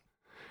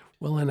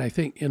 Well, and I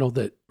think,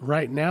 that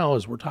right now,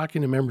 as we're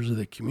talking to members of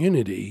the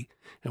community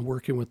and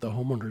working with the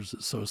homeowners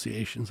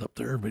associations up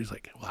there, everybody's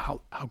like,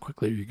 well, how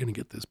quickly are you going to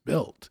get this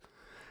built?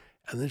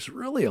 And there's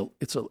really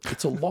it's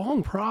a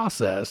long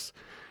process,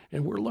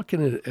 and we're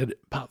looking at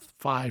about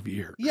 5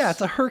 years. Yeah,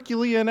 it's a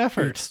Herculean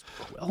effort.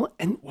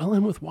 And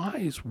with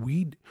WISE,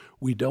 we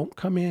don't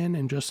come in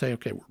and just say,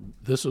 okay,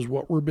 this is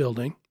what we're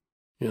building,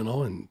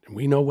 and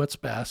we know what's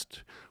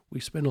best. We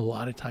spend a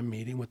lot of time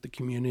meeting with the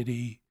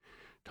community,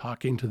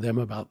 talking to them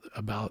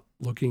about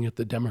looking at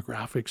the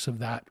demographics of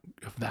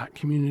that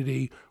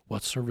community.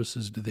 What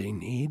services do they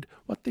need?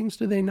 What things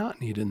do they not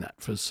need in that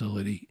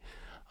facility?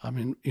 I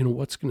mean,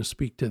 what's going to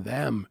speak to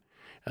them?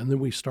 And then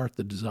we start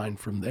the design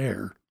from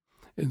there.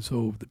 And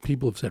so the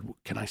people have said, well,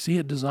 can I see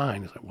a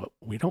design? It's like, well,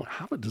 we don't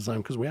have a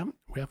design because we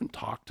haven't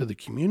talked to the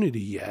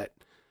community yet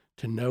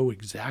to know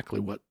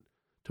exactly what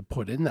to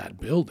put in that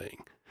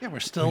building. Yeah, we're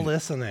still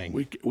listening.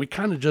 We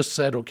kind of just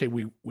said, okay,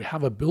 we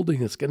have a building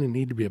that's going to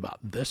need to be about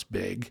this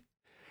big.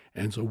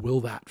 And so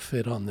will that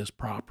fit on this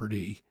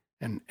property?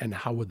 And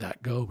how would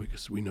that go?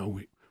 Because we know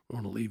we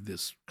want to leave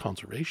this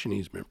conservation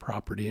easement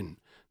property and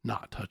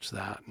not touch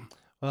that.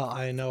 Well,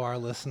 I know our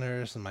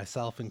listeners, and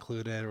myself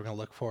included, we're going to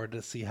look forward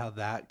to see how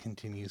that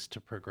continues to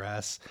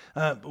progress.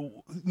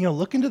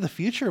 Look into the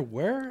future.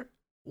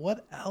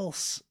 What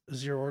else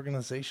is your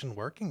organization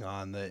working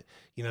on that,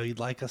 you'd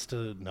like us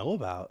to know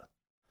about?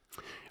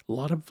 A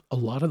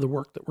lot of the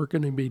work that we're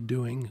going to be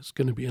doing is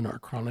going to be in our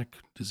chronic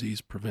disease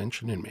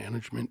prevention and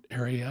management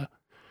area.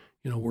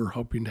 We're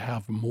hoping to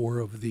have more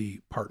of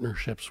the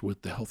partnerships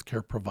with the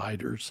healthcare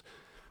providers,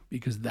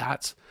 because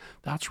that's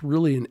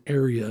really an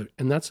area,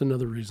 and that's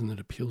another reason that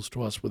appeals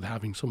to us with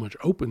having so much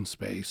open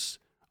space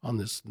on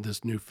this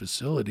new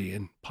facility,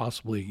 and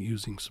possibly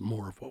using some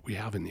more of what we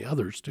have in the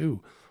others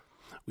too.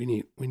 We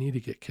need to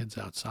get kids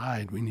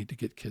outside. We need to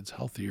get kids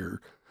healthier.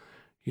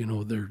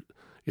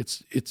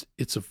 It's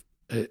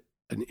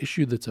an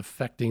issue that's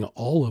affecting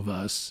all of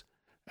us,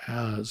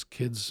 as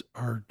kids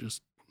are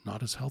just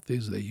not as healthy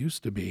as they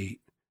used to be.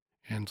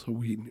 And so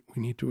we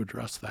need to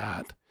address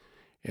that.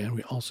 And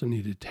we also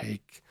need to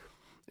take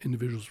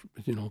individuals,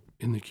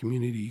 in the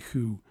community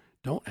who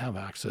don't have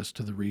access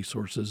to the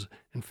resources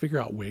and figure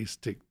out ways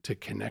to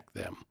connect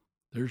them.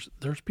 There's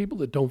people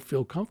that don't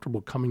feel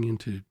comfortable coming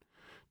into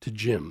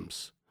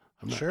gyms.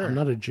 I'm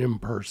not a gym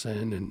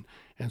person.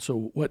 And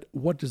so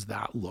what does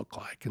that look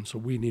like? And so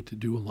we need to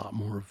do a lot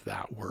more of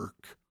that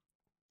work.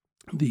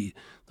 The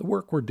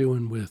work we're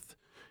doing with,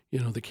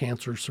 the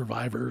cancer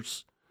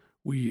survivors,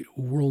 we're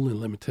only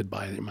limited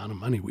by the amount of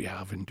money we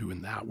have in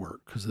doing that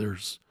work, because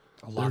there's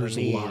a lot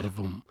of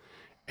them.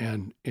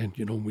 And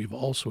we've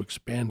also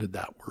expanded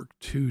that work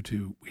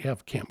to we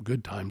have Camp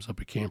Good Times up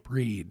at Camp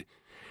Reed,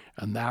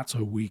 and that's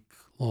a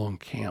week-long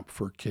camp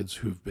for kids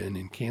who've been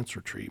in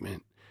cancer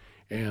treatment,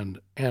 and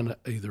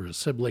either a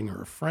sibling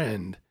or a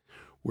friend,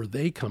 where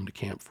they come to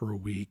camp for a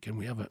week, and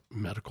we have a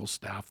medical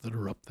staff that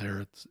are up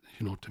there,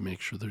 to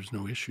make sure there's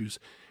no issues,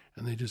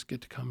 and they just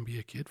get to come be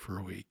a kid for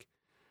a week.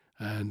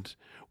 And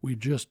we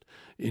just,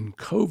 in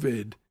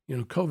COVID,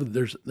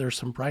 there's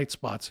some bright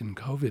spots in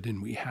COVID,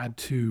 and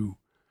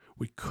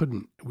we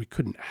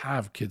couldn't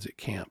have kids at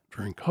camp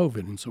during COVID,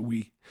 and so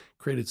we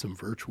created some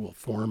virtual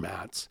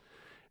formats.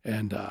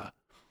 And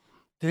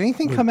did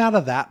anything come out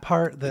of that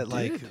part that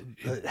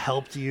that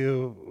helped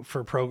you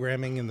for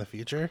programming in the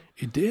future?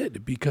 It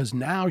did, because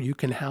now you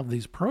can have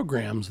these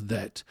programs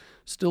that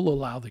still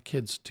allow the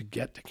kids to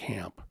get to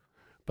camp,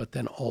 but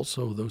then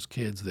also those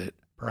kids that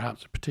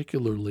perhaps,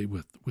 particularly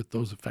with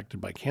those affected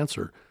by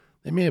cancer,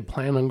 they may have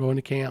planned on going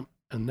to camp,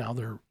 and now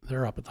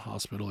they're up at the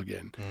hospital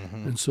again.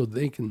 Mm-hmm. And so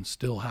they can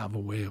still have a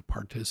way of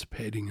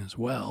participating as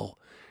well.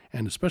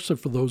 And especially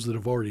for those that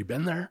have already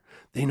been there,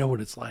 they know what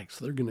it's like.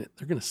 So they're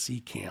gonna see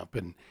camp,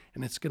 and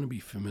it's gonna be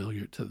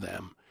familiar to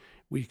them.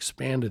 We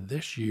expanded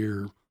this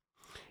year,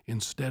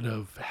 instead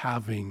of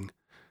having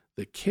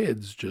the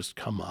kids just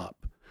come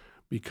up,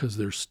 because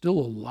there's still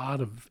a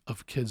lot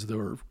of kids that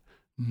are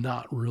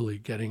not really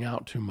getting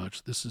out too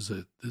much. This is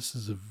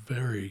a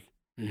very,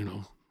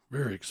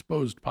 very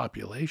exposed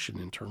population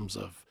in terms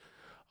of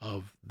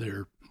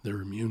their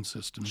immune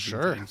systems.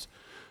 Sure. And things.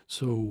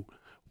 So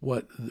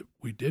what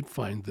we did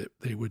find that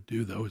they would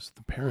do, though, is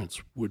the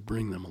parents would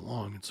bring them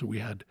along. And so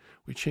we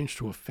changed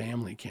to a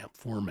family camp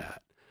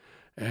format.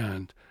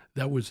 And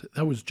that was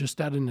just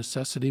out of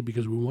necessity,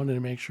 because we wanted to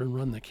make sure and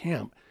run the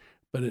camp.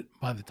 But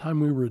by the time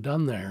we were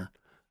done there,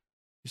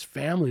 these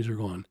families are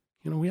going,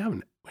 we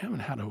haven't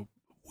had a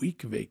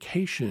week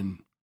vacation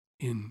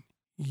in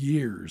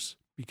years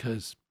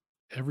because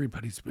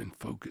everybody's been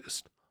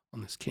focused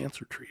on this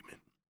cancer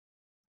treatment.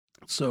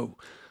 So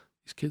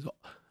these kids,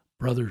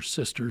 brothers,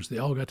 sisters, they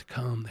all got to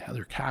come. They had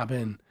their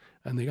cabin,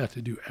 and they got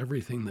to do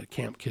everything that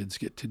camp kids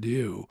get to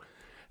do.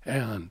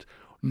 And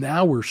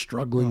now we're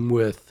struggling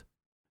with,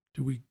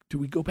 do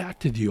we go back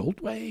to the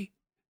old way?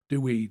 Do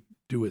we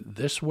do it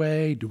this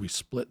way? Do we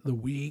split the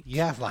week?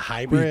 Yeah, the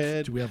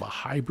hybrid. Do we have a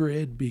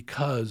hybrid?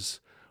 Because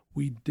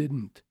we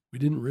didn't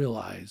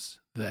realize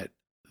that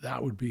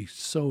would be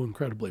so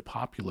incredibly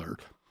popular,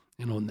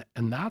 and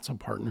that's a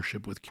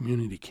partnership with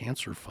Community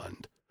Cancer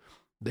Fund.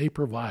 They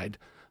provide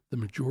the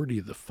majority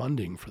of the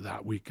funding for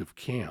that week of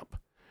camp.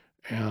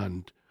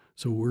 And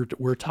so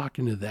we're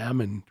talking to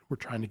them, and we're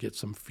trying to get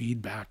some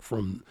feedback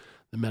from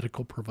the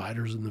medical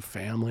providers and the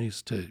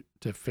families to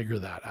figure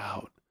that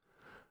out.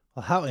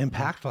 Well, how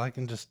impactful, I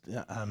can just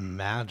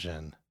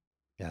imagine.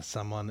 Yeah,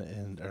 someone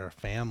in or a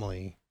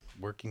family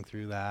working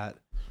through that,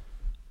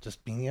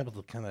 just being able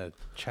to kind of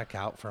check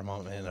out for a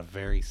moment in a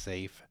very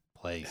safe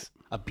place,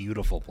 a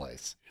beautiful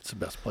place. It's the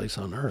best place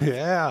on earth.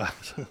 Yeah.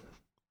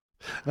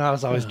 And I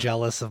was always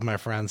jealous of my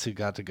friends who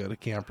got to go to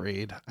Camp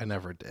Reed. I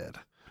never did.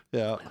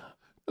 Yeah.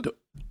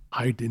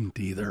 I didn't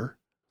either.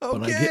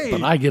 Okay.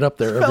 But I get up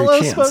there every Fellow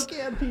chance.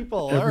 Spokane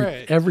people. All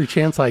right. Every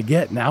chance I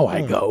get, now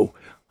I go.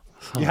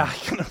 So. Yeah, I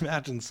can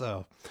imagine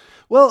so.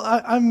 Well,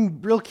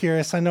 I'm real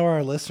curious. I know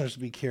our listeners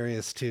would be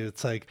curious too.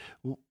 It's like,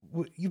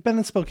 you've been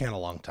in Spokane a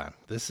long time.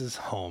 This is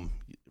home,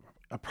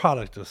 a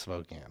product of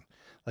Spokane.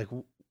 Like,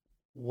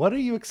 what are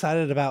you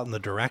excited about in the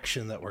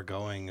direction that we're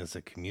going as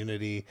a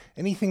community?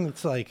 Anything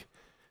that's like,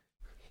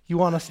 you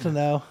want us to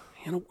know?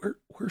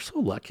 We're so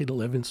lucky to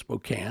live in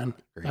Spokane.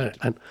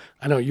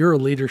 I know you're a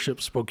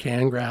Leadership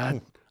Spokane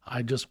grad.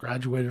 I just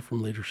graduated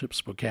from Leadership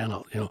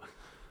Spokane.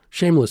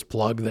 Shameless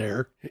plug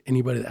there.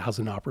 Anybody that has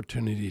an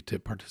opportunity to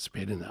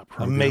participate in that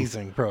program.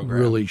 Amazing program.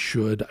 Really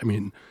should. I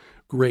mean,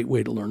 great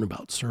way to learn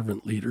about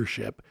servant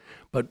leadership.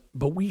 But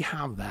we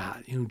have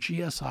that.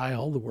 GSI,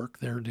 all the work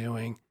they're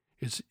doing,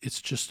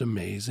 it's just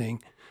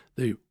amazing.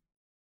 The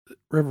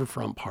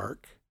Riverfront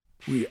Park.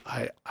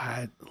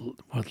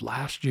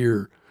 Last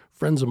year,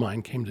 friends of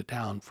mine came to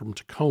town from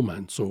Tacoma,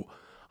 and so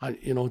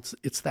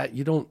it's that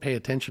you don't pay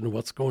attention to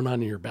what's going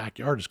on in your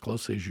backyard as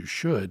closely as you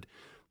should.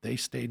 They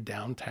stayed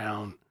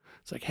downtown.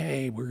 It's like,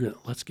 hey,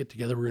 let's get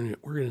together. We're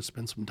gonna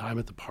spend some time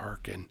at the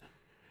park, and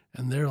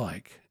they're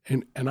like,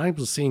 and I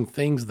was seeing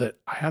things that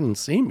I hadn't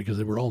seen because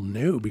they were all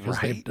new, because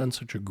Right. they've done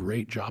such a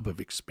great job of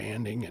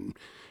expanding and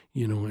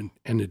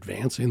and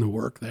advancing the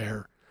work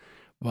there.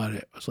 But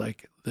it was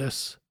like,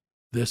 this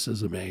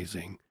is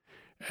amazing.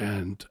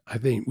 And I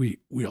think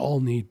we all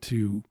need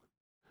to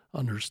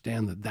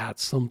understand that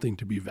that's something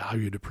to be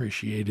valued,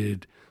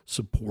 appreciated,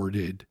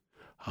 supported.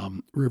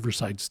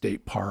 Riverside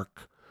State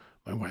Park,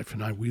 my wife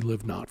and I, we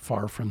live not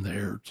far from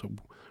there. So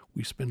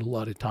we spend a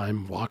lot of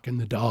time walking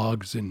the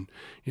dogs, and,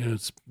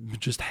 it's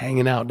just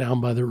hanging out down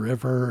by the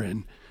river.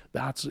 And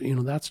that's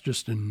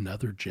just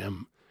another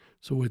gem.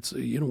 So it's,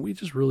 we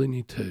just really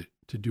need to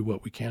do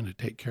what we can to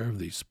take care of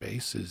these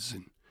spaces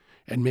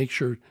and make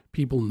sure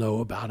people know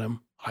about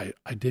them. I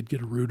did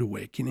get a rude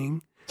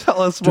awakening.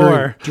 Tell us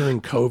more. During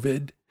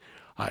COVID.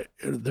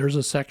 There's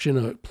a section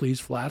of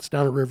Please Flats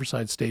down at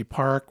Riverside State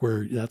Park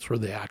where that's where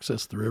they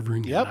access the river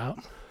and get out.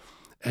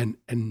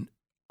 And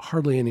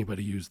hardly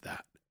anybody used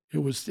that. It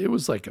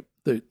was like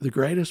the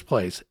greatest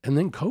place. And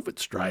then COVID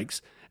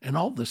strikes, and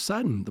all of a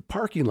sudden the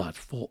parking lot's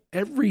full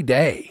every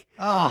day.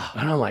 Oh.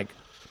 And I'm like,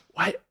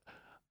 why?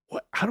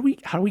 How do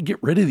we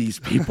get rid of these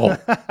people?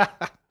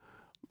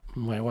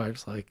 My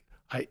wife's like,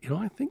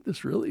 I think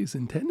this really is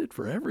intended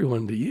for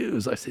everyone to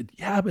use. I said,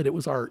 yeah, but it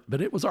was our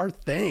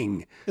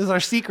thing. It was our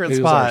secret It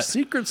spot. was our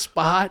secret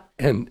spot,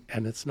 and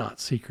it's not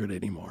secret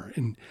anymore.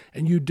 And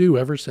you do,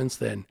 ever since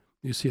then,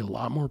 you see a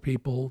lot more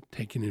people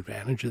taking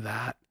advantage of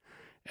that,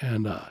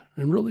 and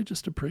really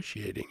just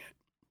appreciating it.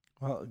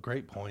 Well,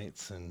 great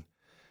points. And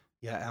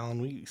yeah,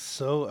 Alan, we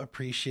so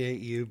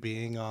appreciate you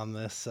being on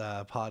this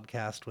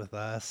podcast with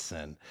us.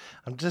 And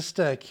I'm just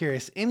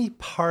curious, any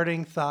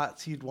parting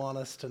thoughts you'd want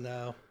us to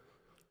know?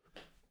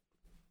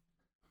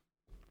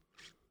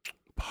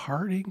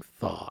 Parting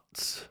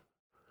thoughts.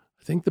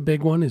 I think the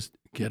big one is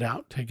get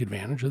out, take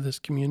advantage of this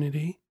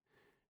community.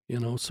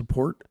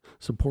 Support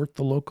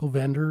the local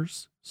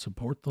vendors,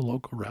 support the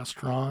local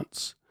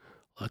restaurants.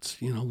 Let's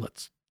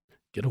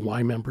get a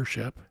Y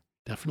membership.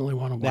 Definitely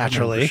want a Y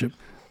membership.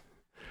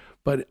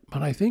 But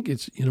I think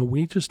it's,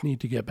 we just need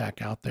to get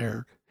back out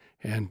there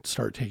and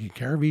start taking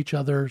care of each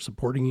other,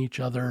 supporting each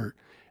other,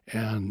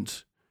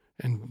 and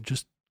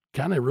just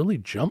kind of really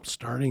jump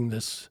starting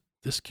this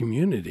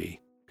community.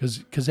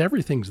 Because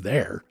everything's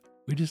there.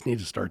 We just need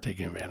to start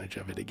taking advantage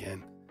of it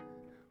again.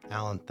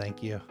 Alan,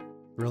 thank you.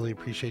 Really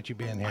appreciate you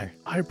being here.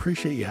 I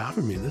appreciate you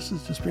having me. This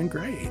has just been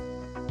great.